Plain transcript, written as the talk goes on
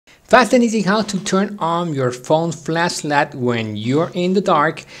Fast and easy how to turn on your phone flashlight when you're in the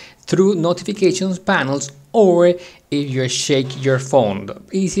dark through notifications panels or if you shake your phone. The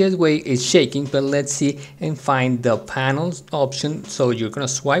easiest way is shaking, but let's see and find the panels option. So you're gonna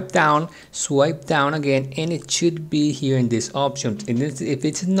swipe down again, and it should be here in this option. And if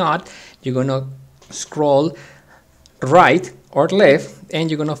it's not, you're gonna scroll right or left and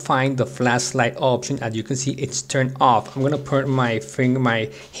you're gonna find the flashlight option. As you can see, it's turned off. I'm gonna put my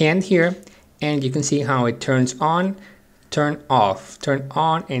hand here, and you can see how it turns on, turn off, turn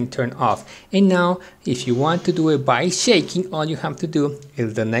on, and turn off. And now if you want to do it by shaking, all you have to do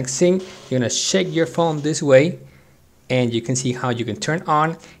is the next thing. You're gonna shake your phone this way, and you can see how you can turn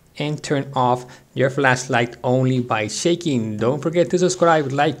on and turn off your flashlight only by shaking. Don't forget to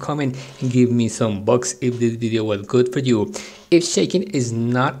subscribe, like, comment, and give me some bucks if this video was good for you. If shaking is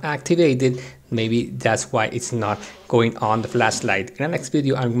not activated, maybe that's why it's not going on the flashlight. In the next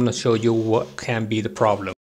video, I'm going to show you what can be the problem.